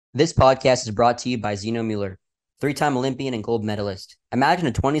This podcast is brought to you by Zeno Mueller, three-time Olympian and gold medalist. Imagine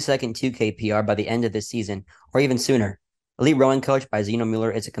a 20-second 2K PR by the end of this season, or even sooner. Elite Rowing Coach by Zeno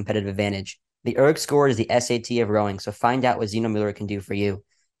Mueller is a competitive advantage. The ERG score is the SAT of rowing, so find out what Zeno Mueller can do for you.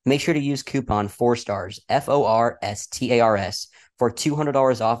 Make sure to use coupon 4STARS, FORSTARS, for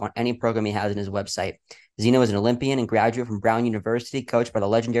 $200 off on any program he has in his website. Zeno is an Olympian and graduate from Brown University, coached by the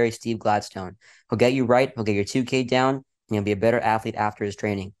legendary Steve Gladstone. He'll get you right, he'll get your 2K down, and you'll be a better athlete after his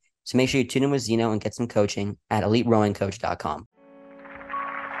training. So make sure you tune in with Zeno and get some coaching at eliterowingcoach.com.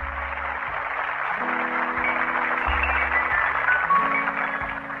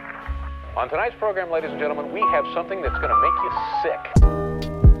 On tonight's program, ladies and gentlemen, we have something that's going to make you sick.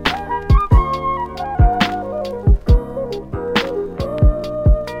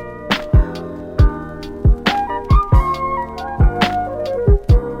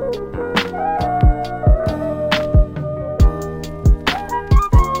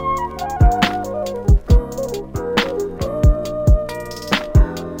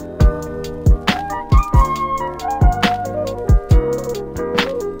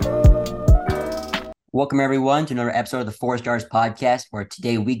 Welcome, everyone, to another episode of the 4STARS podcast, where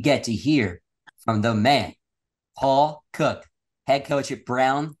today we get to hear from the man, Paul Cooke, head coach at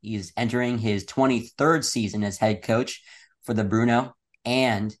Brown. He's entering his 23rd season as head coach for the Bruno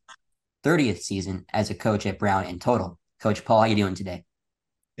and 30th season as a coach at Brown in total. Coach Paul, how you doing today?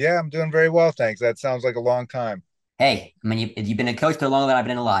 Yeah, I'm doing very well, thanks. That sounds like a long time. Hey, I mean, you've been a coach for longer than I've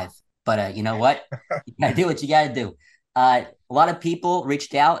been alive, but you know what? You got to do what you got to do. A lot of people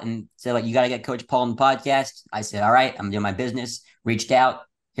reached out and said, like, you got to get Coach Paul on the podcast. I said, all right, I'm doing my business. Reached out.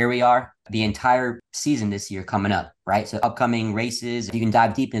 Here we are. The entire season this year coming up, right? So upcoming races, if you can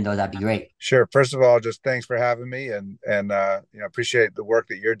dive deep into those, that'd be great. Sure. First of all, just thanks for having me, and appreciate the work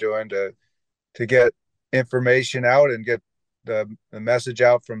that you're doing to get information out and get the message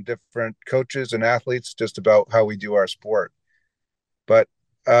out from different coaches and athletes just about how we do our sport. But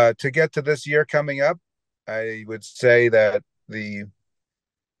to get to this year coming up, I would say that the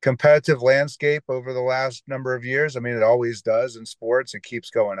competitive landscape over the last number of years, I mean, it always does in sports. It keeps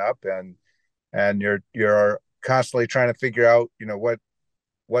going up, and you're constantly trying to figure out,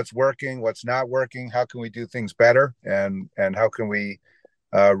 what's working, what's not working, how can we do things better, and how can we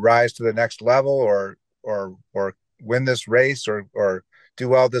rise to the next level, or win this race, or do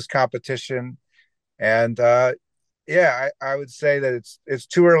well this competition. And I would say that it's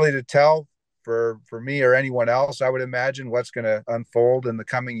too early to tell for me or anyone else. I would imagine what's going to unfold in the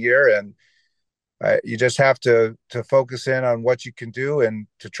coming year, and you just have to focus in on what you can do and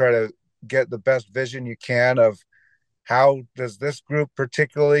to try to get the best vision you can of how does this group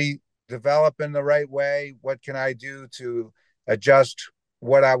particularly develop in the right way. What can I do to adjust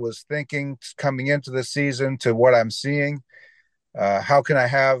what I was thinking coming into the season to what I'm seeing? How can I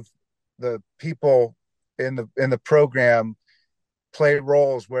have the people in the program play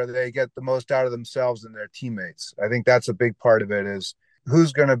roles where they get the most out of themselves and their teammates? I think that's a big part of it, is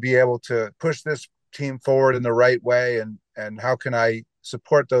who's going to be able to push this team forward in the right way, and how can I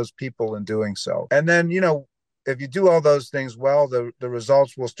support those people in doing so? And then, if you do all those things well, the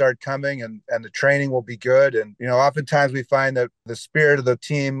results will start coming, and the training will be good. And, oftentimes we find that the spirit of the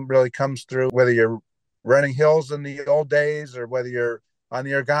team really comes through, whether you're running hills in the old days or whether you're on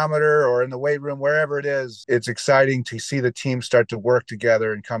the ergometer or in the weight room, wherever it is. It's exciting to see the team start to work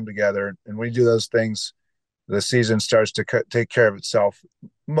together and come together. And when you do those things, the season starts to take care of itself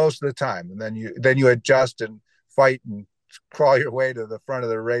most of the time. And then you adjust and fight and crawl your way to the front of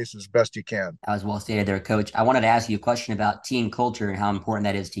the race as best you can. That was well stated there, Coach. I wanted to ask you a question about team culture and how important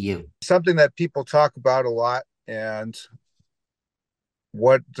that is to you. Something that people talk about a lot. And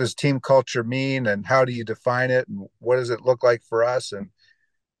what does team culture mean, and how do you define it, and what does it look like for us? And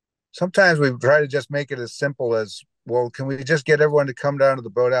sometimes we try to just make it as simple as, well, can we just get everyone to come down to the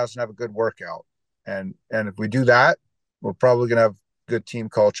boathouse and have a good workout? And if we do that, we're probably going to have good team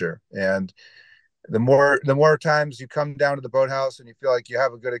culture. And the more times you come down to the boathouse and you feel like you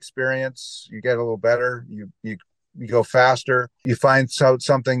have a good experience, you get a little better, you go faster, you find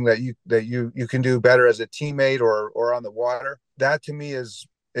something that you can do better as a teammate or on the water. That to me is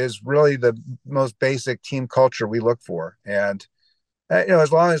really the most basic team culture we look for. And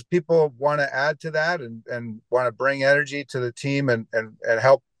as long as people want to add to that and want to bring energy to the team and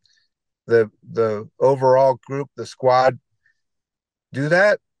help the overall group, the squad, do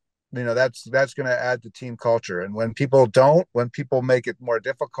that, that's going to add to team culture. And when people make it more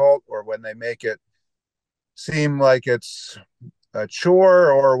difficult, or when they make it seem like it's a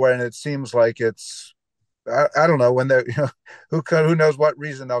chore, or when it seems like it's, I don't know, when they're, who knows what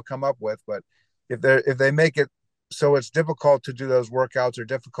reason they'll come up with, but if they make it so it's difficult to do those workouts or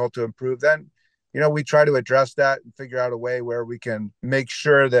difficult to improve, then we try to address that and figure out a way where we can make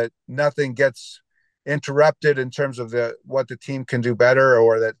sure that nothing gets interrupted in terms of the what the team can do better,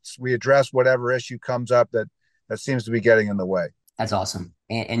 or that we address whatever issue comes up that seems to be getting in the way. That's awesome.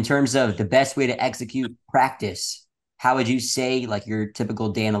 And in terms of the best way to execute practice, how would you say like your typical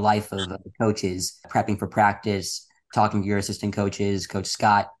day in the life of a coach is prepping for practice, talking to your assistant coaches, Coach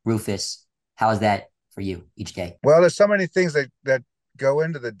Scott, Rufus? How is that for you each day? Well, there's so many things that go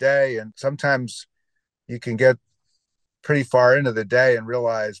into the day, and sometimes you can get pretty far into the day and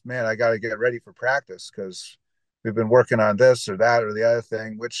realize, man, I got to get ready for practice because we've been working on this or that or the other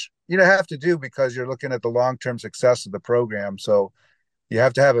thing, which have to do because you're looking at the long-term success of the program. So you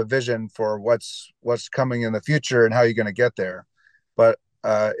have to have a vision for what's coming in the future and how you're going to get there. But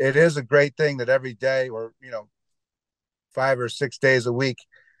it is a great thing that every day, or 5 or 6 days a week,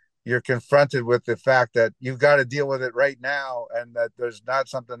 you're confronted with the fact that you've got to deal with it right now, and that there's not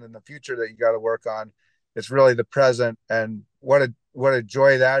something in the future that you got to work on. It's really the present, and what a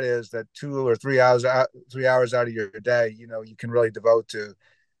joy that is, that 2 or 3 hours out of your day, you can really devote to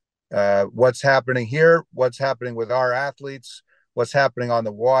what's happening here, what's happening with our athletes, what's happening on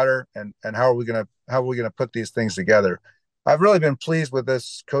the water, and how are we gonna put these things together. I've really been pleased with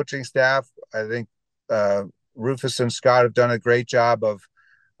this coaching staff. I think Rufus and Scott have done a great job of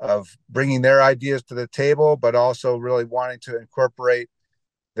bringing their ideas to the table, but also really wanting to incorporate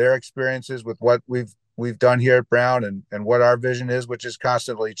their experiences with what we've done here at Brown, and what our vision is, which is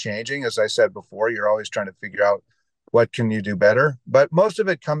constantly changing. As I said before, you're always trying to figure out what can you do better. But most of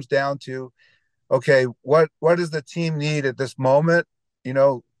it comes down to, okay, what does the team need at this moment?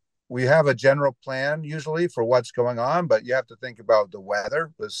 We have a general plan usually for what's going on, but you have to think about the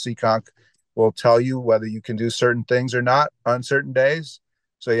weather. The Seekonk will tell you whether you can do certain things or not on certain days.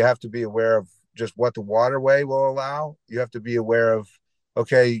 So you have to be aware of just what the waterway will allow. You have to be aware of,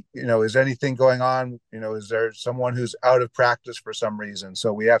 okay, is anything going on? Is there someone who's out of practice for some reason?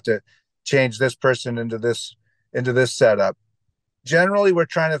 So we have to change this person into this setup. Generally, we're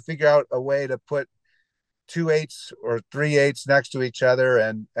trying to figure out a way to put 2 8s or 3 8s next to each other,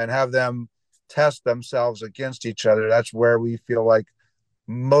 and have them test themselves against each other. That's where we feel like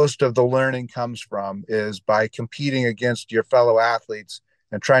most of the learning comes from, is by competing against your fellow athletes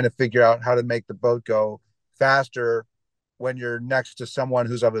and trying to figure out how to make the boat go faster when you're next to someone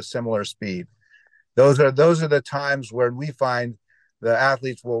who's of a similar speed. Those are the times where we find the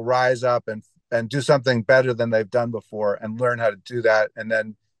athletes will rise up and do something better than they've done before, and learn how to do that, and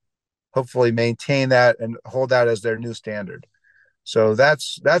then hopefully maintain that and hold that as their new standard. So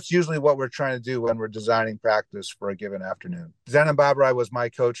that's usually what we're trying to do when we're designing practice for a given afternoon. Zenon Babrai was my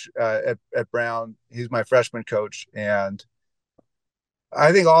coach at Brown. He's my freshman coach, and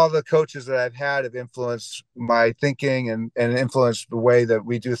I think all the coaches that I've had have influenced my thinking, and influenced the way that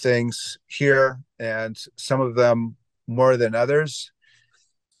we do things here, and some of them more than others.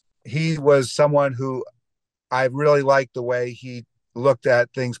 He was someone who I really liked the way he looked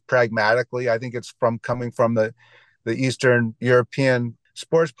at things pragmatically. I think it's from coming from the Eastern European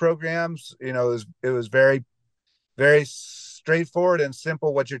sports programs. It was very, very straightforward and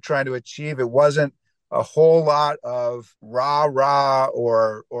simple what you're trying to achieve. It wasn't a whole lot of rah rah,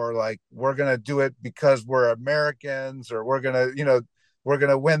 or like, we're gonna do it because we're Americans, or we're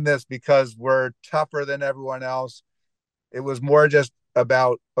gonna win this because we're tougher than everyone else. It was more just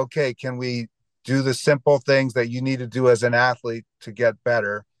about, okay, can we do the simple things that you need to do as an athlete to get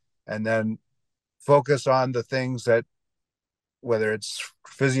better, and then focus on the things that, whether it's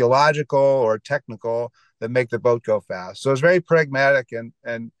physiological or technical, that make the boat go fast. So it's very pragmatic,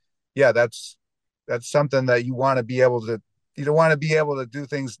 and yeah, that's something that you want to be able to. You don't want to be able to do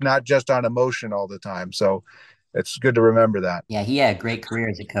things not just on emotion all the time. So it's good to remember that. Yeah, he had a great career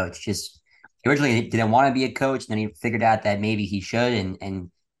as a coach. Just he originally didn't want to be a coach, then he figured out that maybe he should, and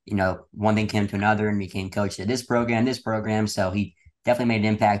one thing came to another and became coach at this program. So he definitely made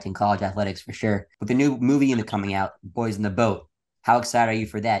an impact in college athletics for sure. With the new movie coming out, Boys in the Boat, how excited are you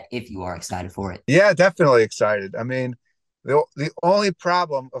for that? If you are excited for it. Yeah, definitely excited. I mean, the only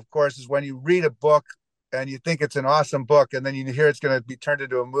problem, of course, is when you read a book and you think it's an awesome book, and then you hear it's going to be turned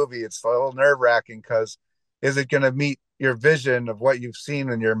into a movie. It's a little nerve wracking, because is it going to meet your vision of what you've seen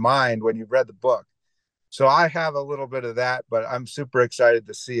in your mind when you've read the book? So I have a little bit of that, but I'm super excited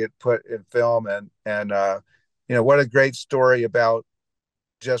to see it put in film, and what a great story about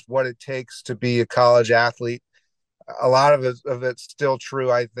just what it takes to be a college athlete. A lot of it's still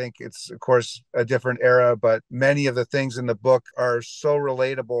true. I think it's, of course, a different era, but many of the things in the book are so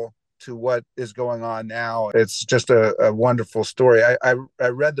relatable to what is going on now. It's just a wonderful story. I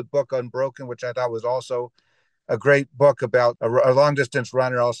read the book Unbroken, which I thought was also a great book about a long distance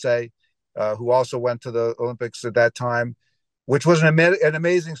runner, I'll say, who also went to the Olympics at that time, which was an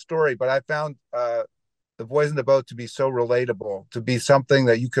amazing story. But I found the boys in the boat to be so relatable, to be something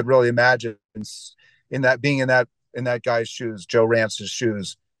that you could really imagine in that being in that guy's shoes, Joe Rance's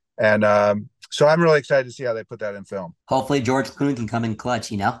shoes. And so I'm really excited to see how they put that in film. Hopefully, George Clooney can come in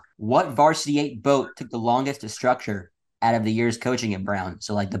clutch, you know? What varsity eight boat took the longest to structure out of the years coaching at Brown?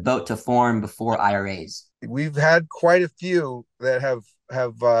 So, like the boat to form before IRAs. We've had quite a few that have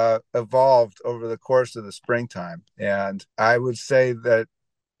evolved over the course of the springtime, and I would say that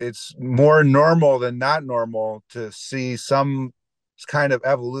it's more normal than not normal to see some kind of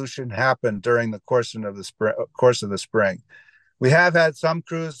evolution happen during the course of the spring. We have had some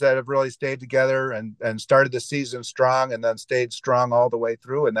crews that have really stayed together and started the season strong and then stayed strong all the way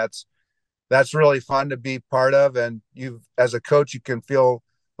through, and that's really fun to be part of. And you, as a coach, you can feel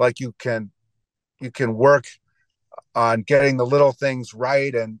like you can work on getting the little things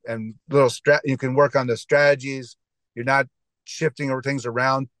right, and you can work on the strategies. You're not shifting things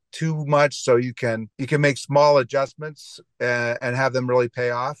around too much, so you can make small adjustments and have them really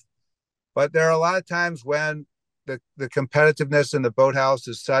pay off. But there are a lot of times when the competitiveness in the boathouse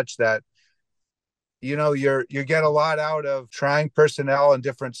is such that you get a lot out of trying personnel in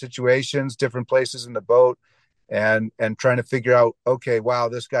different situations, different places in the boat, and trying to figure out, okay, wow,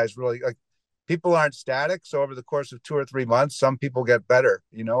 this guy's really like, people aren't static. So over the course of 2 or 3 months, some people get better,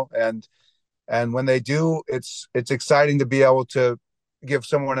 and when they do, it's exciting to be able to give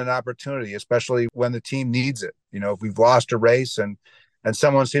someone an opportunity, especially when the team needs it. If we've lost a race and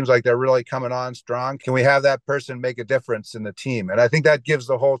someone seems like they're really coming on strong, can we have that person make a difference in the team? And I think that gives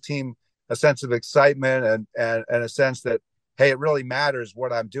the whole team a sense of excitement and a sense that, hey, it really matters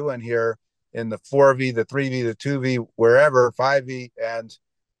what I'm doing here in the 4V, the 3V, the 2V, wherever, 5V. And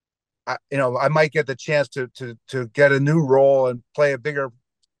I might get the chance to get a new role and play a bigger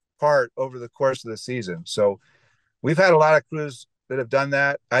part over the course of the season. So we've had a lot of crews that have done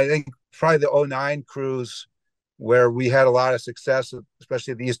that. I think probably the '09 crews where we had a lot of success,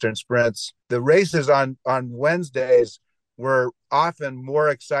 especially the Eastern sprints. The races on Wednesdays were often more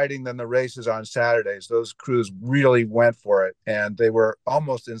exciting than the races on Saturdays. Those crews really went for it, and they were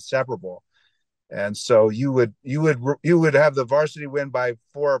almost inseparable. And so you would have the varsity win by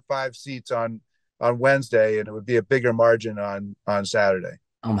 4 or 5 seats on Wednesday, and it would be a bigger margin on Saturday.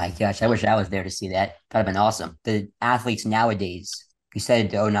 Oh my gosh, I wish I was there to see that. That'd have been awesome. The athletes nowadays, you said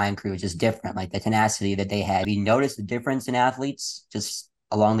the '09 crew is just different, like the tenacity that they had. Have you noticed the difference in athletes just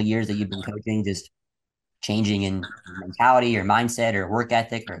along the years that you've been coaching, just changing in mentality or mindset or work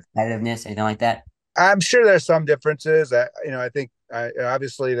ethic or competitiveness, anything like that? I'm sure there's some differences. I think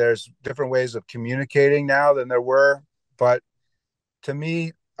obviously there's different ways of communicating now than there were, but to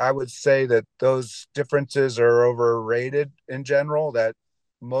me, I would say that those differences are overrated in general. That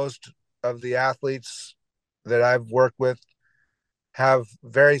most of the athletes that I've worked with have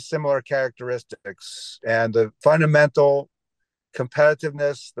very similar characteristics, and the fundamental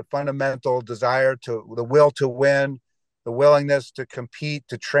competitiveness, the fundamental desire the will to win, the willingness to compete,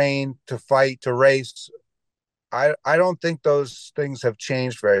 to train, to fight, to race. I don't think those things have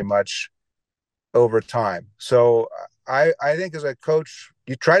changed very much over time. So I think as a coach,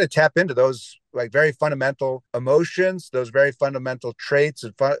 you try to tap into those like very fundamental emotions, those very fundamental traits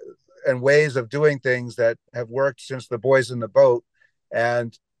and ways of doing things that have worked since the boys in the boat,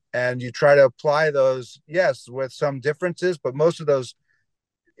 and you try to apply those, yes, with some differences, but most of those,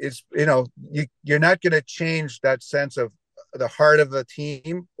 you're not going to change that sense of the heart of a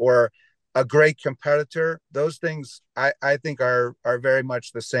team or a great competitor. Those things I think are very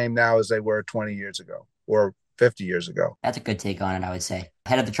much the same now as they were 20 years ago or 50 years ago. That's a good take on it, I would say.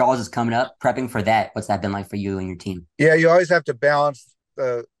 Head of the Charles is coming up. Prepping for that, what's that been like for you and your team? Yeah, you always have to balance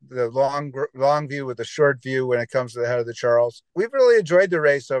the long view with the short view when it comes to the head of the Charles. We've really enjoyed the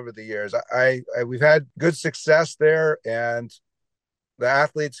race over the years. We've had good success there, and the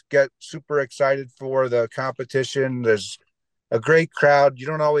athletes get super excited for the competition. There's a great crowd. You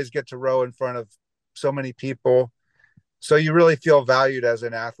don't always get to row in front of so many people, so you really feel valued as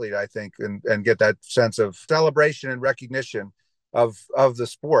an athlete, I think, and get that sense of celebration and recognition of the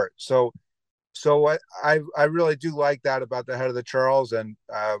sport. So I really do like that about the head of the Charles, and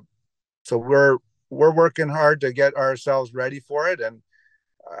so we're working hard to get ourselves ready for it, and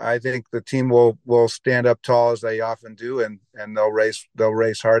I think the team will stand up tall as they often do, and they'll race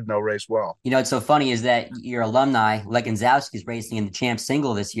hard and they'll race well. You know, what's so funny is that your alumni, Leganzowski, is racing in the champ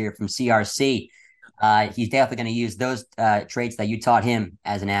single this year from CRC. He's definitely going to use those traits that you taught him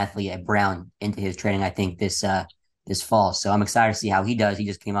as an athlete at Brown into his training, I think, this fall. So I'm excited to see how he does. He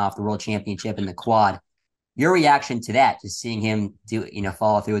just came off the world championship in the quad. Your reaction to that, just seeing him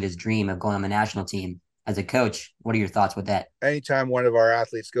follow through with his dream of going on the national team as a coach. What are your thoughts with that? Anytime one of our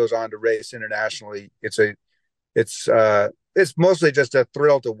athletes goes on to race internationally, it's mostly just a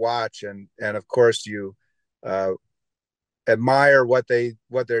thrill to watch, and of course you uh, admire what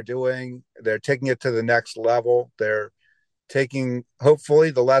they're doing. They're taking it to the next level. They're taking hopefully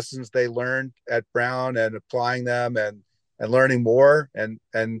the lessons they learned at Brown and applying them and learning more and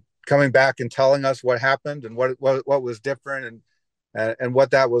coming back and telling us what happened and what was different and what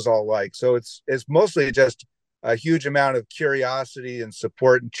that was all like. So it's mostly just a huge amount of curiosity and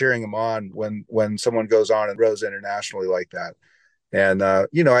support and cheering them on when someone goes on and rows internationally like that. And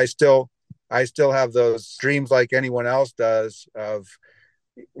I still have those dreams like anyone else does of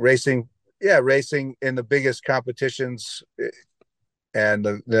racing, yeah, racing in the biggest competitions and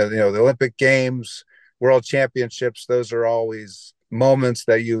the Olympic Games, World Championships. Those are always moments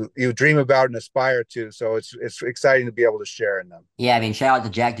that you dream about and aspire to. So it's exciting to be able to share in them. Yeah, I mean, shout out to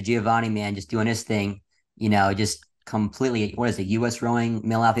Jack DiGiovanni, man, just doing his thing. Just completely. What is it? U.S. Rowing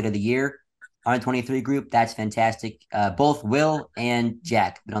Male Athlete of the Year, under 23 group. That's fantastic. Both Will and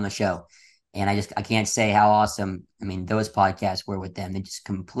Jack been on the show, and I can't say how awesome. I mean, those podcasts were with them. They just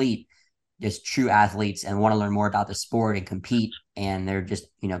complete, just true athletes and want to learn more about the sport and compete. And they're just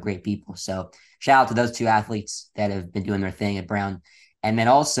great people. So shout out to those two athletes that have been doing their thing at Brown. And then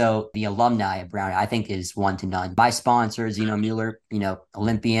also the alumni at Brown, I think is one to none. My sponsor, Zeno Mueller,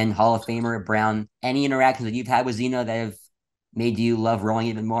 Olympian, Hall of Famer at Brown. Any interactions that you've had with Zeno that have made you love rowing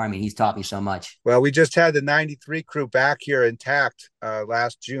even more? I mean, he's taught me so much. Well, we just had the 93 crew back here intact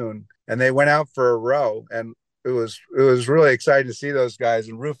last June, and they went out for a row, and it was really exciting to see those guys.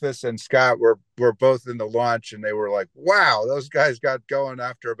 And Rufus and Scott were both in the launch, and they were like, wow, those guys got going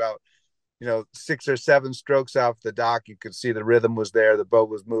after about 6 or 7 strokes off the dock. You could see the rhythm was there, the boat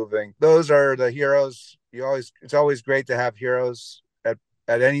was moving. Those are the heroes. It's always great to have heroes at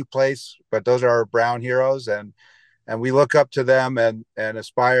any place, but those are our Brown heroes, and we look up to them and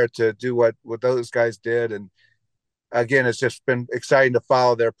aspire to do what those guys did. And again, it's just been exciting to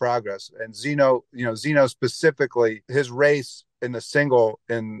follow their progress. And Zeno specifically, his race in the single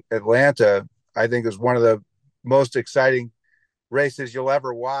in Atlanta, I think is one of the most exciting races you'll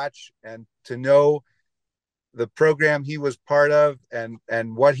ever watch. And to know the program he was part of and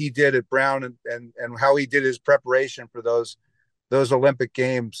what he did at Brown and how he did his preparation for those Olympic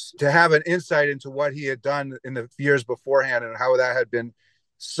Games, to have an insight into what he had done in the years beforehand and how that had been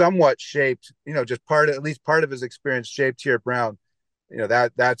somewhat shaped, just at least part of his experience shaped here at Brown.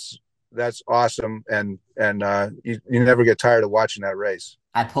 That's awesome. And you never get tired of watching that race.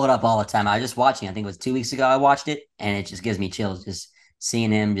 I pull it up all the time. I was just watching, I think it was 2 weeks ago I watched it, and it just gives me chills just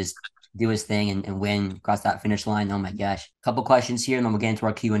seeing him just do his thing and win across that finish line. Oh my gosh. Couple questions here, and then we'll get into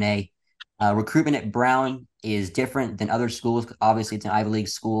our Q&A. Recruitment at Brown is different than other schools. Obviously, it's an Ivy League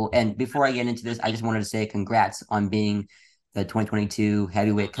school. And before I get into this, I just wanted to say congrats on being the 2022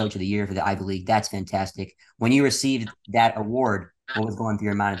 Heavyweight Coach of the Year for the Ivy League. That's fantastic. When you received that award, what was going through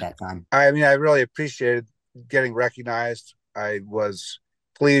your mind at that time? I mean, I really appreciated getting recognized. I was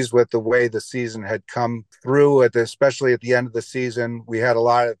pleased with the way the season had come through, especially at the end of the season. We had a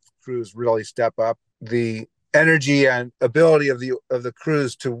lot of crews really step up. The energy and ability of the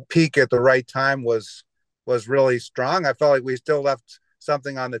crews to peak at the right time was really strong. I felt like we still left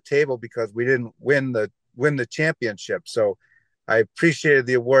something on the table because we didn't win the championship. So I appreciated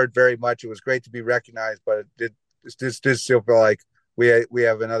the award very much. It was great to be recognized, but it did still feel like we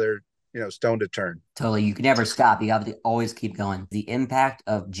have another stone to turn. Totally. You can never stop. You have to always keep going. The impact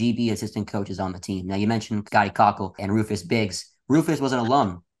of GB assistant coaches on the team. Now, you mentioned Scotty Cockle and Rufus Biggs. Rufus was an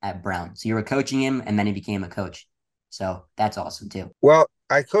alum at Brown. So you were coaching him, and then he became a coach. So that's awesome too. Well,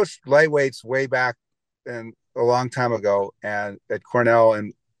 I coached lightweights way back and a long time ago and at Cornell.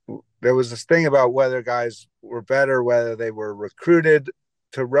 And there was this thing about whether guys were better, whether they were recruited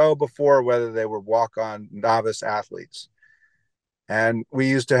to row before, whether they were walk-on novice athletes. And we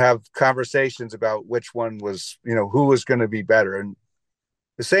used to have conversations about which one was, who was going to be better. And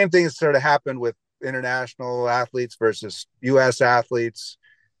the same thing sort of happened with international athletes versus U.S. athletes,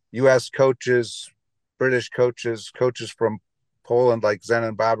 U.S. coaches, British coaches from Poland like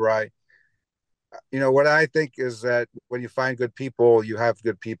Zenon Babrai. What I think is that when you find good people, you have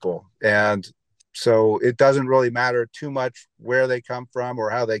good people. And so it doesn't really matter too much where they come from or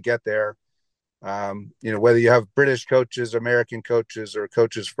how they get there. Whether you have British coaches, American coaches, or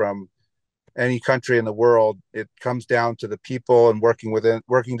coaches from any country in the world, it comes down to the people and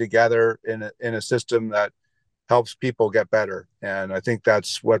working together in a system that helps people get better. And I think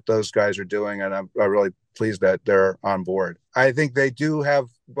that's what those guys are doing. And I'm really pleased that they're on board. I think they do have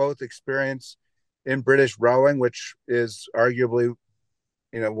both experience in British rowing, which is arguably,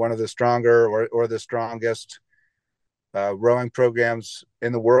 one of the stronger or the strongest rowing programs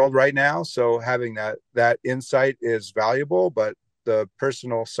in the world right now. So having that insight is valuable, but the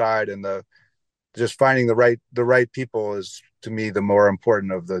personal side and the just finding the right people is, to me, the more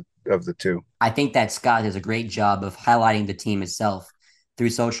important of the two. I think that Scott does a great job of highlighting the team itself through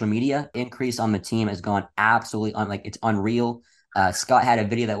social media. Increase on the team has gone absolutely like it's unreal. Scott had a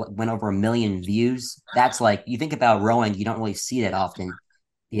video that went over 1 million views. That's like you think about rowing, you don't really see that often.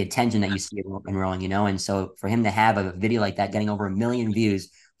 The attention that you see in rowing, and so for him to have a video like that getting over 1 million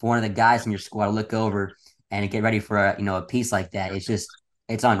views for one of the guys in your squad to look over and get ready for a piece like that,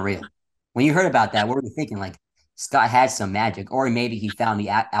 it's unreal. When you heard about that, what were you thinking? Like Scott had some magic, or maybe he found the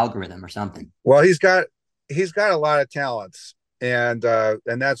algorithm or something. Well, he's got a lot of talents, and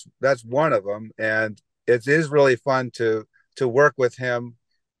that's one of them. And it is really fun to work with him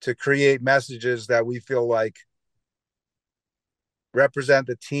to create messages that we feel like represent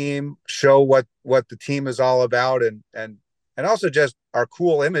the team, show what the team is all about, and also just our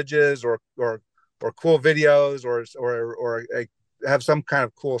cool images or cool videos or have some kind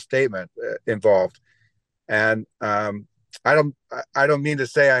of cool statement involved. And I don't mean to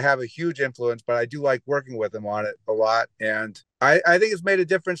say I have a huge influence, but I do like working with them on it a lot. And I think it's made a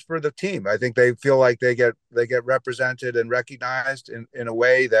difference for the team. I think they feel like they get represented and recognized in a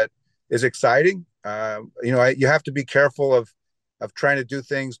way that is exciting. You have to be careful of trying to do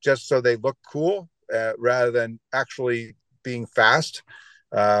things just so they look cool rather than actually being fast.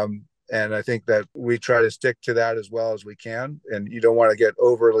 And I think that we try to stick to that as well as we can. And you don't want to get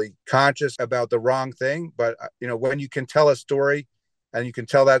overly conscious about the wrong thing. But, when you can tell a story and you can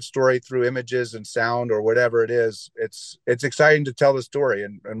tell that story through images and sound or whatever it is, it's exciting to tell the story.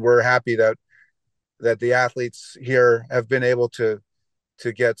 And we're happy that the athletes here have been able to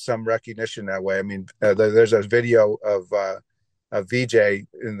get some recognition that way. I mean, there's a video of VJ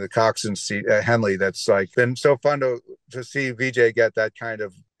in the coxswain seat, Henley. That's like been so fun to see VJ get that kind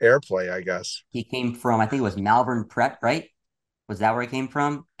of airplay, I guess. He came from, I think it was Malvern Prep, right? Was that where he came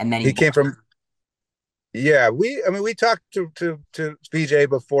from? And then He came from, yeah. We talked to VJ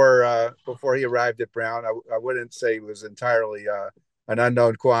before he arrived at Brown. I wouldn't say he was entirely an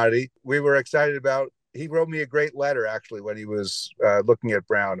unknown quantity. We were excited about. He wrote me a great letter actually when he was looking at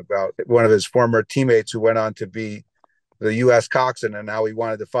Brown about one of his former teammates who went on to be the U.S. coxswain, and how he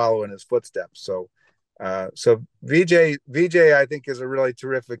wanted to follow in his footsteps. So VJ, I think, is a really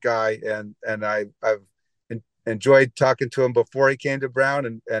terrific guy, and I've enjoyed talking to him before he came to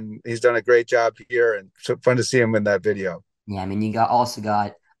Brown, and he's done a great job here, and so fun to see him in that video. yeah, I mean, you also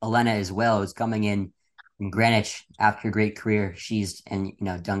got Elena as well, who's coming in Greenwich after a great career. She's and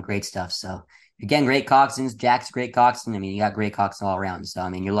done great stuff. So again, great coxswains. Jack's a great coxswain. I mean, you got great coxswains all around. So I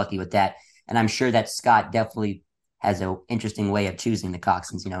mean, you're lucky with that. And I'm sure that Scott definitely has an interesting way of choosing the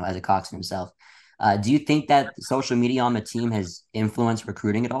coxswains. As a coxswain himself. Do you think that social media on the team has influenced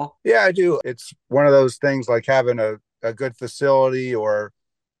recruiting at all? Yeah, I do. It's one of those things like having a good facility or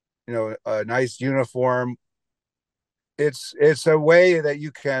a nice uniform. It's a way that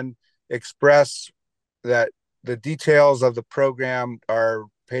you can express that the details of the program are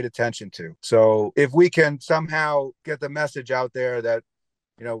paid attention to. So if we can somehow get the message out there that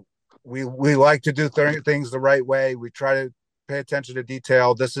we like to do things the right way, we try to pay attention to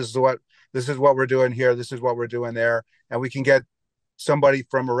detail. This is what we're doing here. This is what we're doing there, and we can get somebody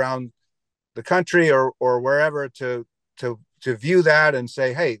from around the country or wherever to view that and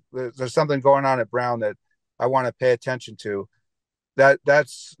say, hey, there's something going on at Brown that I want to pay attention to.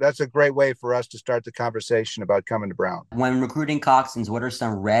 That's a great way for us to start the conversation about coming to Brown. When recruiting coxswains, what are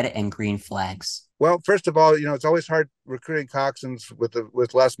some red and green flags? Well, first of all, it's always hard recruiting coxswains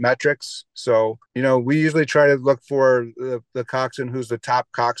with less metrics. So, we usually try to look for the coxswain who's the top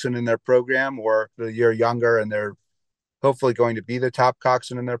coxswain in their program, or the year younger and they're hopefully going to be the top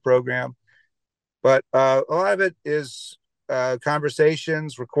coxswain in their program. But a lot of it is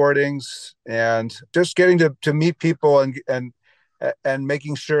conversations, recordings, and just getting to meet people and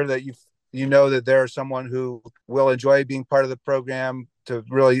making sure that you know that there's someone who will enjoy being part of the program, to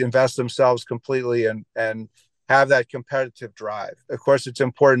really invest themselves completely and have that competitive drive. Of course, it's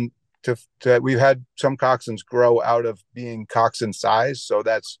important to we've had some coxswains grow out of being coxswain size, so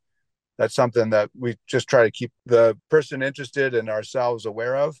that's something that we just try to keep the person interested and ourselves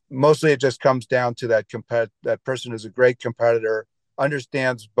aware of. Mostly it just comes down to that person is a great competitor,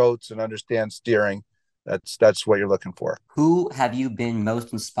 understands boats and understands steering. That's what you're looking for. Who have you been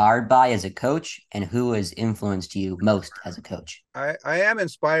most inspired by as a coach, and who has influenced you most as a coach? I am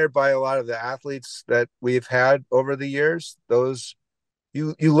inspired by a lot of the athletes that we've had over the years. Those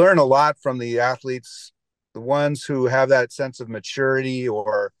you learn a lot from the athletes, the ones who have that sense of maturity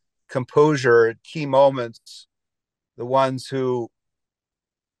or composure at key moments, the ones who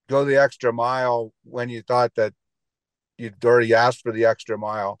go the extra mile when you thought that you'd already asked for the extra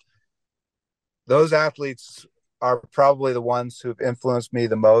mile. Those athletes are probably the ones who've influenced me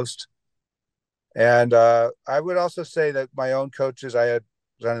the most. And I would also say that my own coaches, I had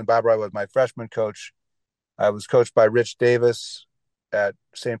Zen Barbara was my freshman coach. I was coached by Rich Davis at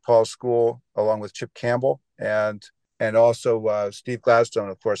St. Paul's School, along with Chip Campbell, and also Steve Gladstone,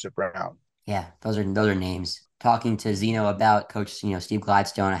 of course, at Brown. Yeah, those are names. Talking to Zeno about Coach, Steve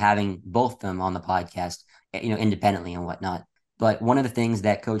Gladstone, having both of them on the podcast, independently and whatnot. But one of the things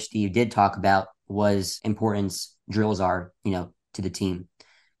that Coach Steve did talk about was importance drills are, to the team.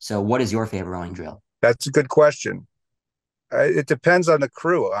 So what is your favorite rowing drill? That's a good question. It depends on the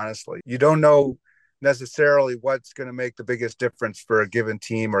crew, honestly. You don't know necessarily what's going to make the biggest difference for a given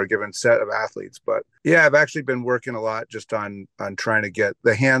team or a given set of athletes. But yeah, I've actually been working a lot just on trying to get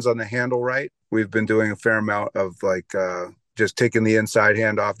the hands on the handle right. We've been doing a fair amount of just taking the inside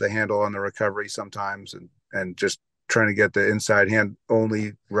hand off the handle on the recovery sometimes, and just trying to get the inside hand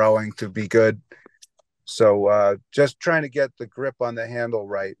only rowing to be good. So just trying to get the grip on the handle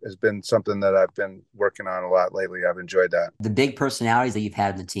right has been something that I've been working on a lot lately. I've enjoyed that. The big personalities that you've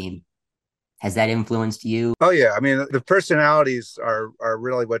had in the team, has that influenced you? Oh yeah, I mean the personalities are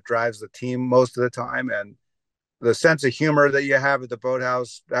really what drives the team most of the time, and the sense of humor that you have at the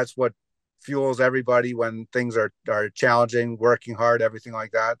boathouse, that's what fuels everybody when things are challenging, working hard, everything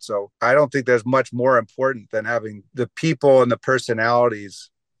like that. So I don't think there's much more important than having the people and the personalities.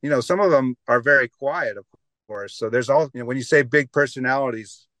 Some of them are very quiet, of course. So there's all, when you say big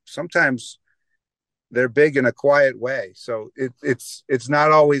personalities, sometimes they're big in a quiet way. So it's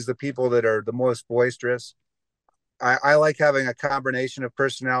not always the people that are the most boisterous. I like having a combination of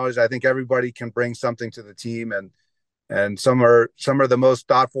personalities. I think everybody can bring something to the team, and some are the most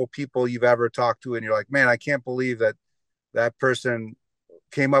thoughtful people you've ever talked to, and you're like, man, I can't believe that person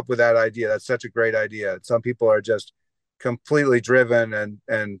came up with that idea. That's such a great idea. Some people are just completely driven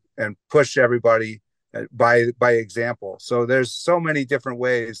and push everybody by example. So there's so many different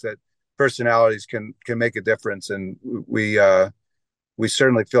ways that personalities can make a difference, and we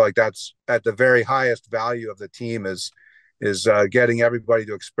certainly feel like that's at the very highest value of the team is getting everybody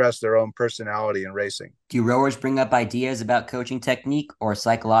to express their own personality in racing. Do rowers bring up ideas about coaching technique or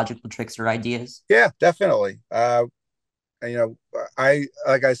psychological tricks or ideas? Yeah, definitely. I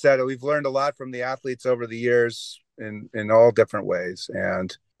like I said, we've learned a lot from the athletes over the years in all different ways,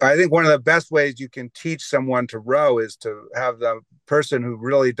 and I think one of the best ways you can teach someone to row is to have the person who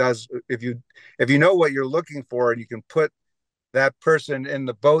really does. If you know what you're looking for, and you can put that person in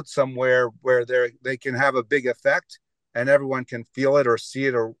the boat somewhere where they can have a big effect, and everyone can feel it or see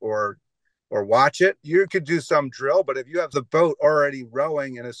it or watch it. You could do some drill, but if you have the boat already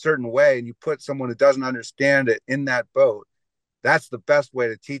rowing in a certain way, and you put someone who doesn't understand it in that boat, that's the best way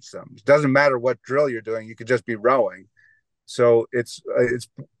to teach them. It doesn't matter what drill you're doing; you could just be rowing. So it's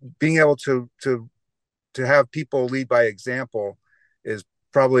being able to have people lead by example is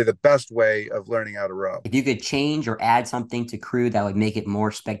probably the best way of learning how to row. If you could change or add something to crew that would make it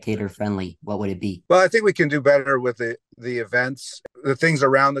more spectator friendly, what would it be? Well, I think we can do better with the events, the things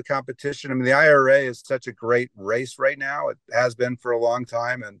around the competition. I mean, the IRA is such a great race right now. It has been for a long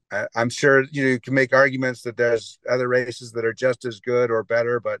time, and I'm sure you can make arguments that there's other races that are just as good or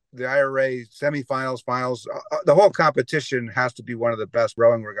better. But the IRA semifinals, finals, the whole competition has to be one of the best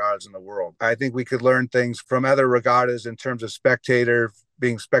rowing regattas in the world. I think we could learn things from other regattas in terms of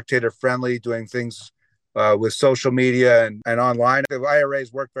being spectator friendly, doing things with social media and online. The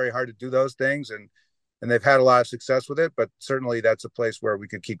IRA's worked very hard to do those things, and they've had a lot of success with it, but certainly that's a place where we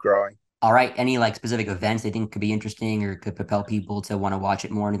could keep growing. All right. Any specific events they think could be interesting or could propel people to want to watch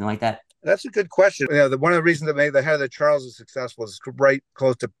it more, anything like that? That's a good question. One of the reasons that made the Head of the Charles is successful is right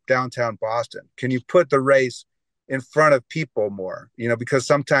close to downtown Boston. Can you put the race in front of people more? Because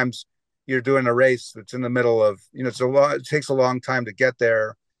sometimes you're doing a race that's in the middle of, it takes a long time to get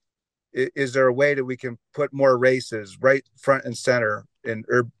there. Is there a way that we can put more races right front and center in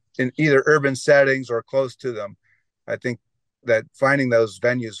either urban settings or close to them? I think that finding those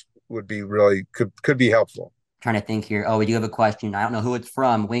venues would be really could be helpful. Trying to think here. Oh, we do have a question. I don't know who it's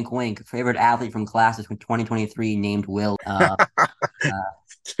from. Wink, wink. Favorite athlete from classes from 2023 named Will.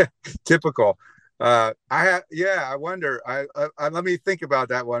 Typical. I wonder. I let me think about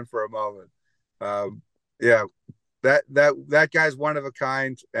that one for a moment. Yeah, that guy's one of a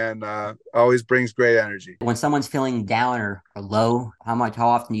kind and always brings great energy. When someone's feeling down or low, how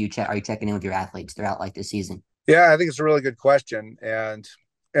often are you checking in with your athletes throughout this season? Yeah, I think it's a really good question. And,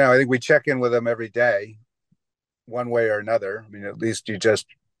 I think we check in with them every day, one way or another. I mean, at least you just,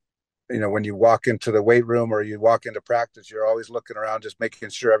 when you walk into the weight room or you walk into practice, you're always looking around, just making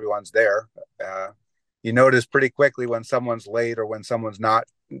sure everyone's there. Uh, you notice pretty quickly when someone's late or when someone's not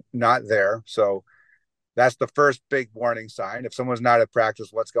there. So that's the first big warning sign. If someone's not at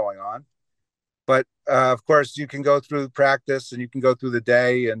practice, what's going on? But of course, you can go through practice and you can go through the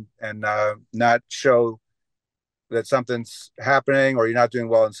day and not show that something's happening or you're not doing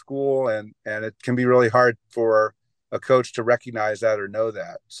well in school, and it can be really hard for a coach to recognize that or know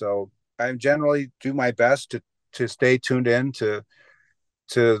that. So I generally do my best to stay tuned in to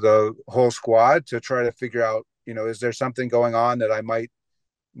the whole squad to try to figure out, is there something going on that I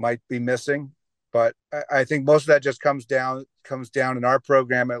might be missing. But I think most of that just comes down in our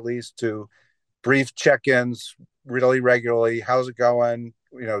program, at least, to brief check-ins really regularly. How's it going?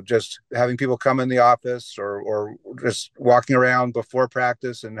 Just having people come in the office or just walking around before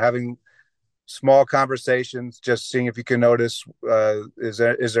practice and having small conversations, just seeing if you can notice, is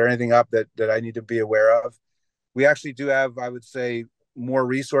there anything up that I need to be aware of. We actually do have, I would say, more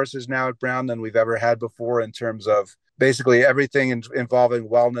resources now at Brown than we've ever had before in terms of basically everything involving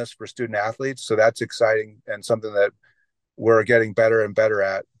wellness for student athletes. So that's exciting and something that we're getting better and better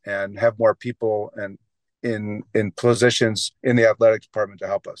at, and have more people and in positions in the athletics department to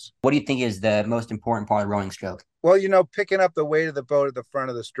help us. What do you think is the most important part of rowing stroke? Well, picking up the weight of the boat at the front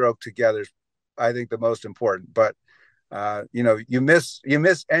of the stroke together is, I think, the most important. But you miss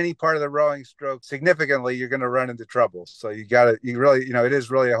any part of the rowing stroke significantly, you're going to run into trouble. So you really, it is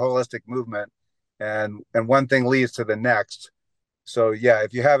really a holistic movement, and one thing leads to the next. So yeah,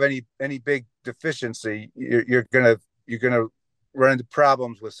 if you have any big deficiency, you're gonna run into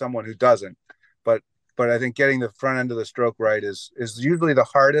problems with someone who doesn't. But I think getting the front end of the stroke right is usually the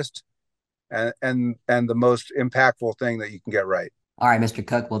hardest and the most impactful thing that you can get right. All right, Mr.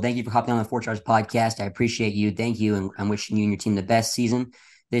 Cooke. Well, thank you for hopping on the Four Charge podcast. I appreciate you. Thank you, and I'm wishing you and your team the best season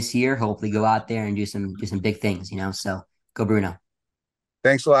this year. Hopefully, go out there and do some big things. So go Bruno.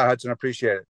 Thanks a lot, Hudson. I appreciate it.